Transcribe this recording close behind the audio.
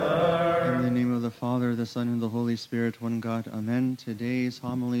the Father, the Son, and the Holy Spirit, one God. Amen. Today's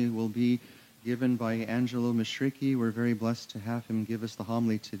homily will be given by Angelo Mishriki. We're very blessed to have him give us the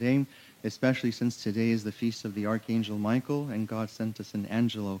homily today, especially since today is the feast of the Archangel Michael, and God sent us an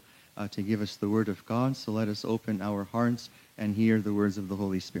Angelo to give us the Word of God. So let us open our hearts and hear the words of the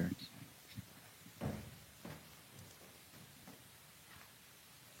Holy Spirit.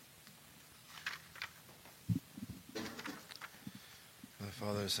 The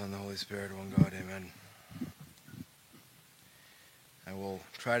Father, the Son, and the Holy Spirit, one God, amen. I will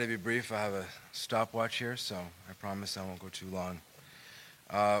try to be brief. I have a stopwatch here, so I promise I won't go too long.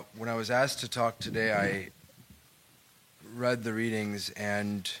 When I was asked to talk today, I read the readings,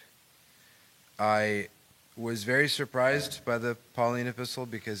 and I was very surprised by the Pauline epistle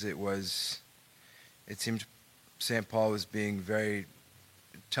because it seemed St. Paul was being very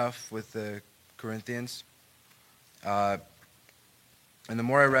tough with the Corinthians. And the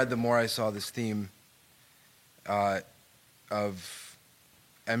more I read, the more I saw this theme of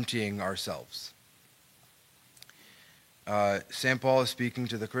emptying ourselves. St. Paul is speaking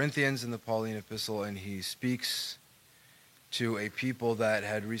to the Corinthians in the Pauline epistle, and he speaks to a people that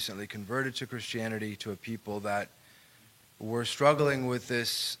had recently converted to Christianity, to a people that were struggling with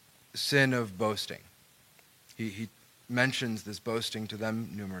this sin of boasting. He mentions this boasting to them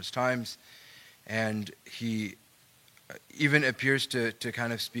numerous times, and he even appears to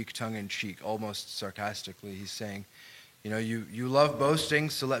kind of speak tongue-in-cheek, almost sarcastically. He's saying, you love boasting,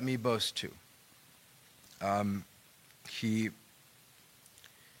 so let me boast too. He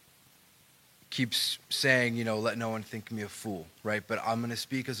keeps saying, let no one think me a fool, right? But I'm going to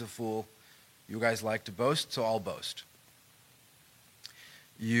speak as a fool. You guys like to boast, so I'll boast.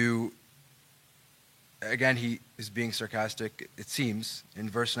 Again, he is being sarcastic, it seems. In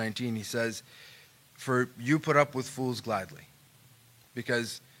verse 19, he says, "For you put up with fools gladly,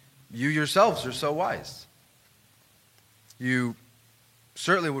 because you yourselves are so wise. You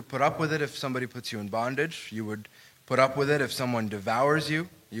certainly would put up with it if somebody puts you in bondage. You would put up with it if someone devours you.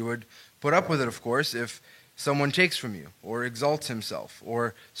 You would put up with it, of course, if someone takes from you or exalts himself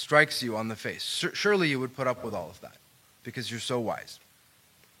or strikes you on the face. Surely you would put up with all of that because you're so wise."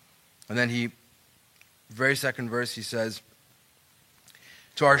 And then very second verse, he says,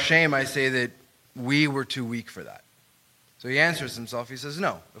 "To our shame I say that we were too weak for that." So he answers himself. He says,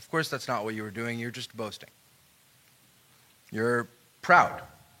 no, of course that's not what you were doing. You're just boasting. You're proud.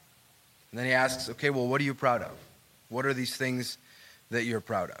 And then he asks, okay, well, what are you proud of? What are these things that you're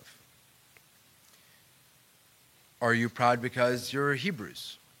proud of? Are you proud because you're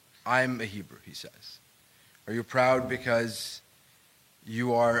Hebrews? I'm a Hebrew, he says. Are you proud because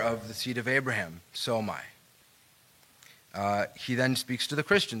you are of the seed of Abraham? So am I. He then speaks to the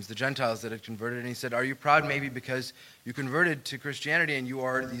Christians, the Gentiles that had converted, and he said, are you proud maybe because you converted to Christianity and you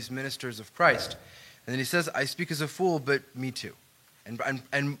are these ministers of Christ? And then he says, I speak as a fool, but me too.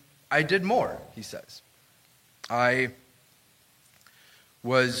 And I did more, he says. I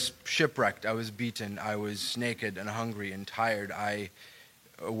was shipwrecked, I was beaten, I was naked and hungry and tired. I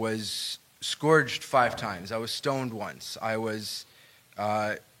was scourged 5 times, I was stoned once, I was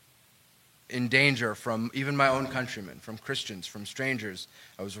in danger from even my own countrymen, from Christians, from strangers.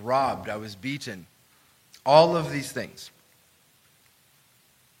 I was robbed, I was beaten. All of these things.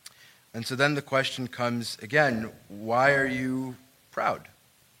 And so then the question comes again, why are you proud?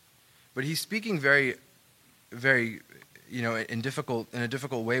 But he's speaking very, very, in a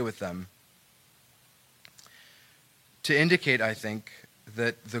difficult way with them to indicate, I think,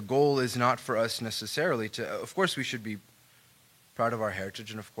 that the goal is not for us necessarily of course we should be proud of our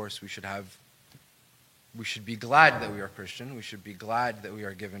heritage, and of course we should be glad that we are Christian. We should be glad that we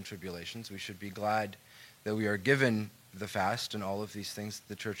are given tribulations. We should be glad that we are given the fast and all of these things that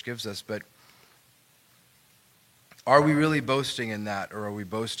the church gives us. But are we really boasting in that, or are we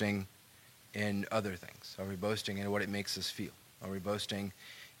boasting in other things? Are we boasting in what it makes us feel? Are we boasting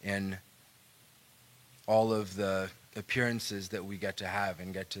in all of the appearances that we get to have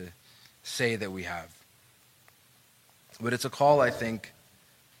and get to say that we have? But it's a call, I think,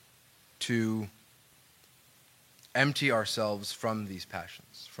 to empty ourselves from these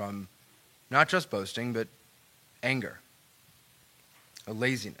passions, from not just boasting, but anger, a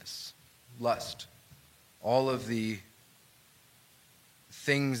laziness, lust, all of the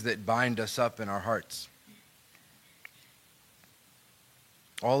things that bind us up in our hearts.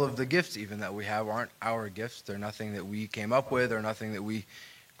 All of the gifts even that we have aren't our gifts. They're nothing that we came up with or nothing that we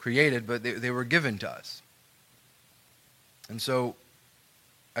created, but they were given to us. And so,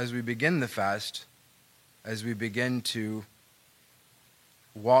 as we begin the fast, as we begin to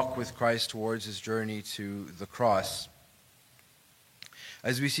walk with Christ towards his journey to the cross,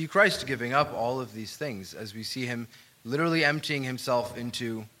 As we see Christ giving up all of these things, as we see him literally emptying himself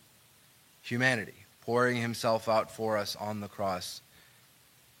into humanity, pouring himself out for us on the cross,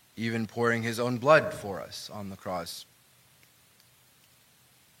 even pouring his own blood for us on the cross.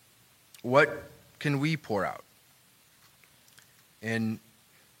 What can we pour out? In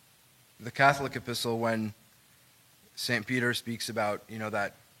the Catholic epistle, when St. Peter speaks about,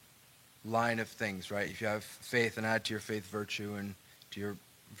 that line of things, right? If you have faith, and add to your faith virtue, and to your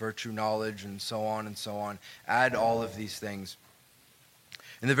virtue knowledge, and so on, add all of these things.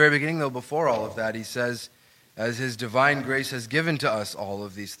 In the very beginning, though, before all of that, he says, as his divine grace has given to us all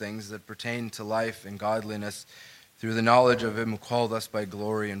of these things that pertain to life and godliness through the knowledge of him who called us by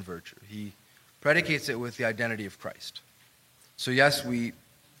glory and virtue. He predicates it with the identity of Christ. So yes, we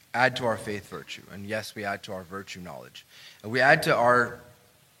add to our faith virtue, and yes, we add to our virtue knowledge. And we add to our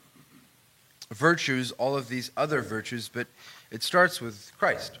virtues all of these other virtues, but it starts with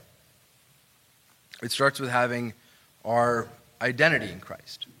Christ. It starts with having our identity in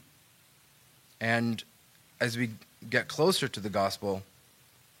Christ. And as we get closer to the gospel,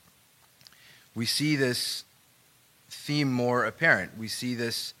 we see this theme more apparent. We see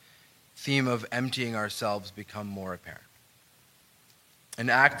this theme of emptying ourselves become more apparent. In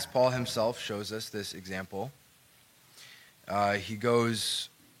Acts, Paul himself shows us this example. He goes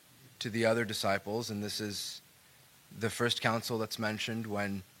to the other disciples, and this is the first council that's mentioned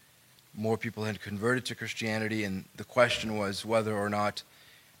when more people had converted to Christianity, and the question was whether or not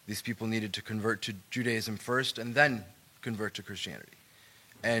these people needed to convert to Judaism first and then convert to Christianity.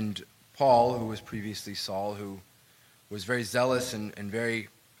 And Paul, who was previously Saul, who was very zealous and very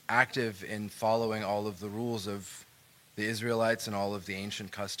active in following all of the rules of the Israelites and all of the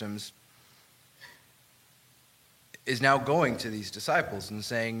ancient customs, is now going to these disciples and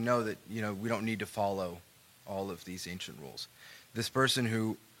saying, no, that we don't need to follow all of these ancient rules. This person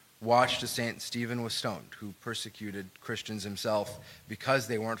who watched as St. Stephen was stoned, who persecuted Christians himself because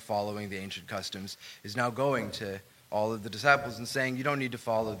they weren't following the ancient customs, is now going to all of the disciples and saying, you don't need to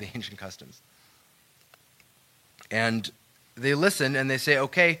follow the ancient customs. And they listen and they say,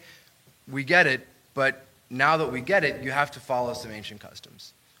 okay, we get it, but now that we get it, you have to follow some ancient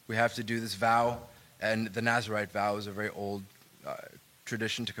customs. We have to do this vow, and the Nazirite vow is a very old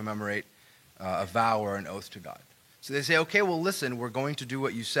tradition to commemorate a vow or an oath to God. So they say, okay, well, listen, we're going to do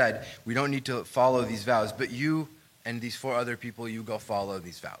what you said. We don't need to follow these vows, but you and these 4 other people, you go follow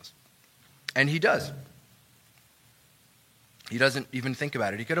these vows. And he does. He doesn't even think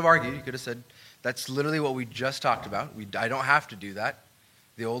about it. He could have argued. He could have said, that's literally what we just talked about. I don't have to do that.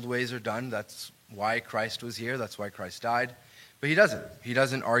 The old ways are done. That's why Christ was here. That's why Christ died. But he doesn't. He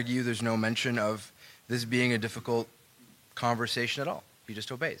doesn't argue. There's no mention of this being a difficult conversation at all. He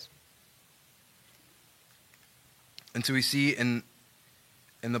just obeys. And so we see in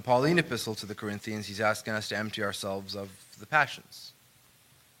the Pauline epistle to the Corinthians, he's asking us to empty ourselves of the passions.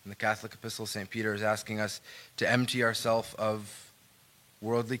 In the Catholic epistle, St. Peter is asking us to empty ourselves of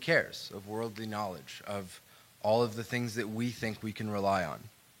worldly cares, of worldly knowledge, of all of the things that we think we can rely on.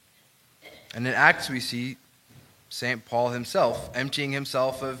 And in Acts, we see St. Paul himself emptying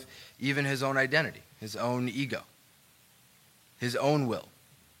himself of even his own identity, his own ego, his own will.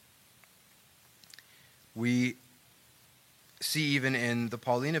 We see even in the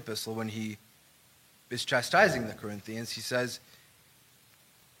Pauline epistle when he is chastising the Corinthians, he says,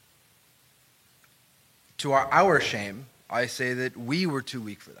 to our shame, I say that we were too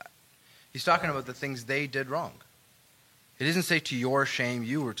weak for that. He's talking about the things they did wrong. He doesn't say to your shame,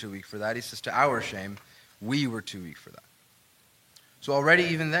 you were too weak for that. He says to our shame, we were too weak for that. So already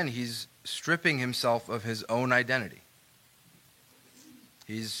even then, he's stripping himself of his own identity.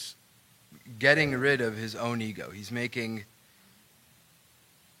 He's getting rid of his own ego. He's making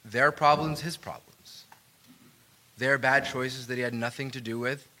their problems his problems. Their bad choices that he had nothing to do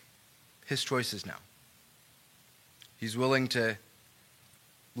with, his choices now. He's willing to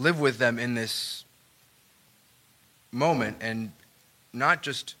live with them in this moment and not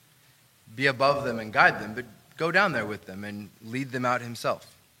just be above them and guide them, but go down there with them and lead them out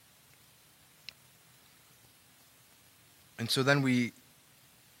himself. And so then we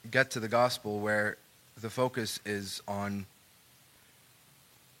get to the gospel where the focus is on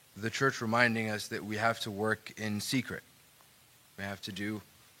the church reminding us that we have to work in secret. We have to do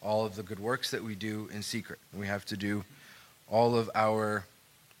all of the good works that we do in secret. We have to do all of our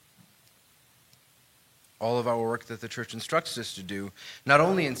work that the church instructs us to do, not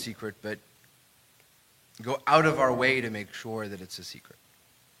only in secret, but go out of our way to make sure that it's a secret.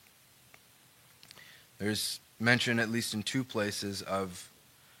 There's mention, at least in 2 places, of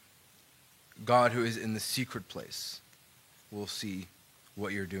God who is in the secret place. We'll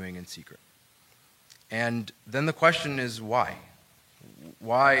what you're doing in secret. And then the question is why?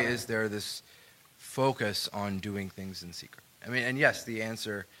 Why is there this focus on doing things in secret? I mean, and yes, the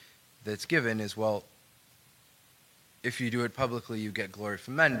answer that's given is, well, if you do it publicly, you get glory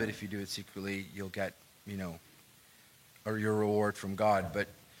from men, but if you do it secretly, you'll get, or your reward from God. But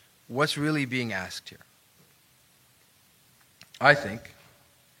what's really being asked here? I think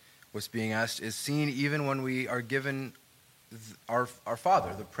what's being asked is seen even when we are given our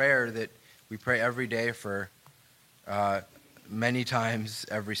Father, the prayer that we pray every day for many times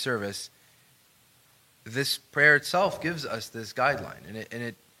every service. This prayer itself gives us this guideline, and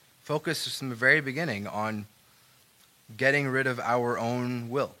it focuses from the very beginning on getting rid of our own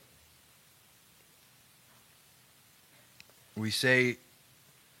will. We say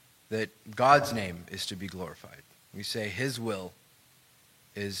that God's name is to be glorified. We say his will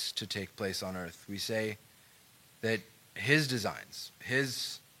is to take place on earth. We say that his designs,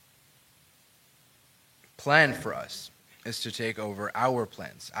 his plan for us is to take over our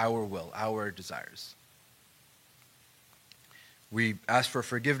plans, our will, our desires. We ask for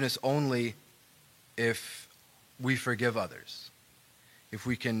forgiveness only if we forgive others. If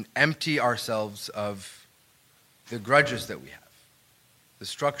we can empty ourselves of the grudges that we have, the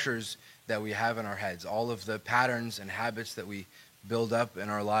structures that we have in our heads, all of the patterns and habits that we build up in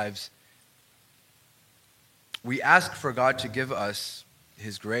our lives, we ask for God to give us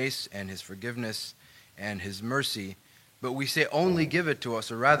his grace and his forgiveness and his mercy, but we say only give it to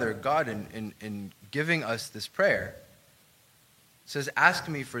us, or rather, God, in giving us this prayer, says, ask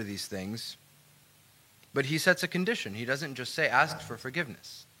me for these things, but he sets a condition. He doesn't just say ask for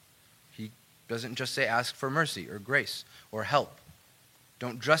forgiveness. He doesn't just say ask for mercy or grace or help.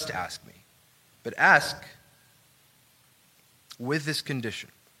 Don't just ask me, but ask with this condition,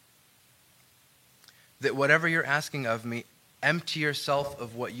 that whatever you're asking of me, empty yourself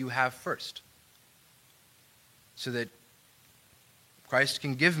of what you have first, so that Christ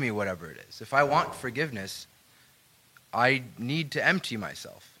can give me whatever it is. If I want forgiveness, I need to empty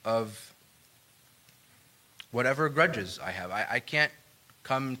myself of whatever grudges I have. I can't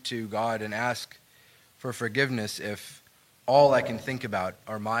come to God and ask for forgiveness if all I can think about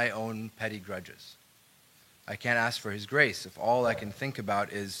are my own petty grudges. I can't ask for his grace if all I can think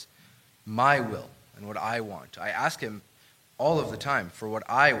about is my will and what I want. I ask him all of the time for what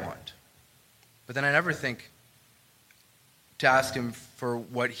I want, but then I never think to ask him for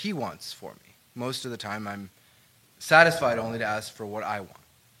what he wants for me. Most of the time I'm satisfied only to ask for what I want,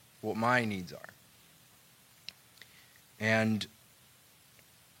 what my needs are. And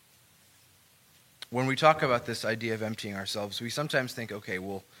when we talk about this idea of emptying ourselves, we sometimes think, okay,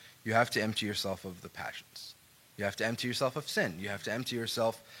 well, you have to empty yourself of the passions. You have to empty yourself of sin. You have to empty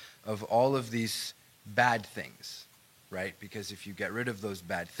yourself of all of these bad things, right? Because if you get rid of those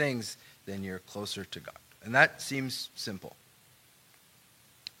bad things, then you're closer to God. And that seems simple.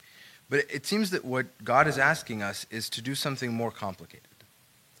 But it seems that what God is asking us is to do something more complicated.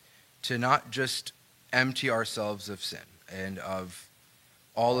 To not just empty ourselves of sin and of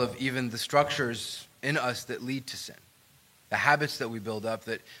all of even the structures in us that lead to sin. The habits that we build up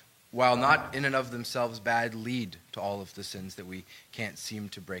that, while not in and of themselves bad, lead to all of the sins that we can't seem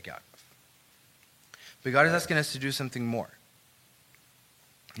to break out of. But God is asking us to do something more.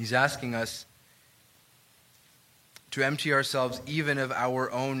 He's asking us to empty ourselves even of our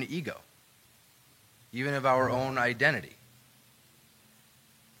own ego, even of our own identity,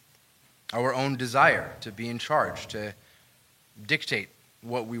 our own desire to be in charge, to dictate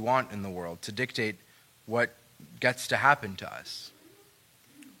what we want in the world, to dictate what gets to happen to us.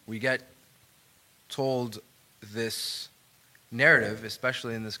 We get told this narrative,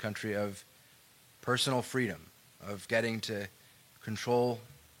 especially in this country, of personal freedom, of getting to control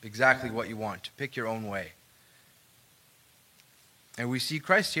exactly what you want, to pick your own way. And we see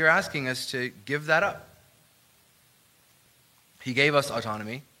Christ here asking us to give that up. He gave us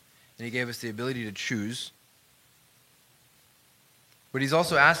autonomy, and he gave us the ability to choose. But he's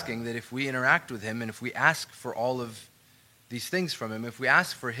also asking that if we interact with him and if we ask for all of these things from him, if we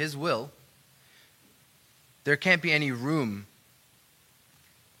ask for his will, there can't be any room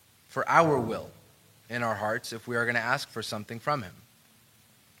for our will in our hearts if we are going to ask for something from him.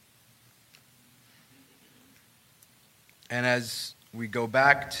 And as we go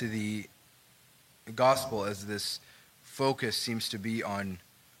back to the gospel, as this focus seems to be on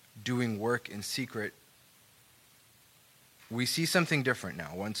doing work in secret, we see something different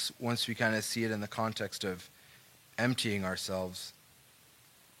now. Once we kind of see it in the context of emptying ourselves,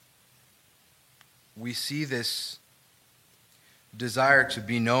 we see this desire to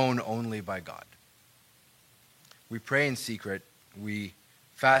be known only by God. We pray in secret. We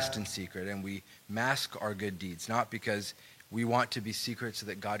fast in secret and we mask our good deeds, not because we want to be secret so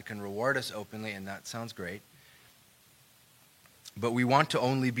that God can reward us openly, and that sounds great, but we want to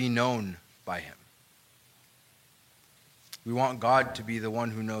only be known by him. We want God to be the one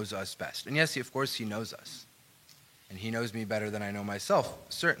who knows us best. And yes, of course, he knows us. And he knows me better than I know myself,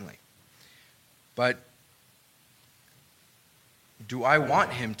 certainly. But do I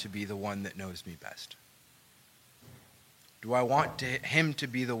want him to be the one that knows me best? Do I want him to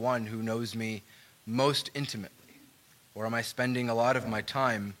be the one who knows me most intimately? Or am I spending a lot of my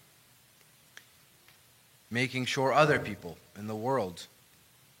time making sure other people in the world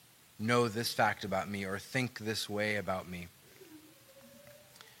know this fact about me or think this way about me?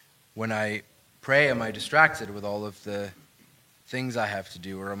 When I pray, am I distracted with all of the things I have to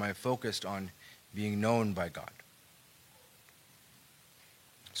do, or am I focused on being known by God?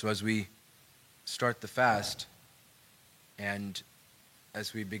 So as we start the fast, and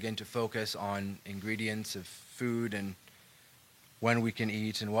as we begin to focus on ingredients of food and when we can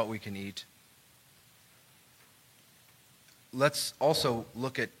eat and what we can eat, let's also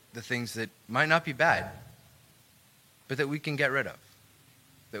look at the things that might not be bad, but that we can get rid of,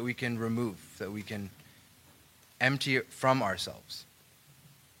 that we can remove, that we can empty from ourselves.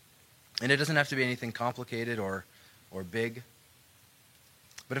 And it doesn't have to be anything complicated or big.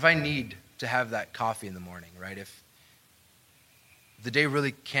 But if I need to have that coffee in the morning, right? If the day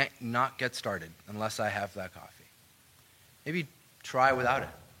really can't not get started unless I have that coffee, maybe try without it.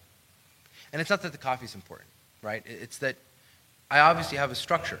 And it's not that the coffee's important, right? It's that I obviously have a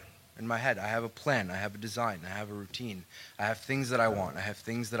structure in my head. I have a plan. I have a design. I have a routine. I have things that I want. I have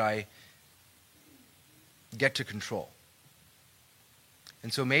things that I get to control.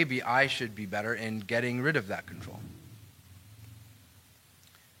 And so maybe I should be better in getting rid of that control.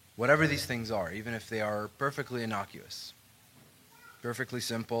 Whatever these things are, even if they are perfectly innocuous, perfectly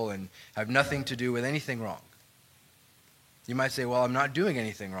simple, and have nothing to do with anything wrong. You might say, well, I'm not doing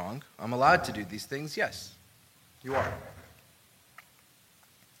anything wrong. I'm allowed to do these things. Yes, you are.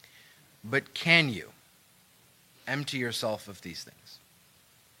 But can you empty yourself of these things?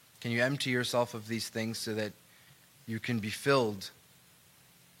 Can you empty yourself of these things so that you can be filled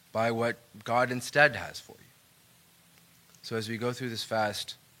by what God instead has for you? So as we go through this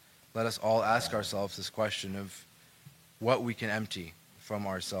fast, let us all ask ourselves this question of what we can empty from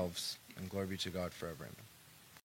ourselves. And glory be to God forever. Amen.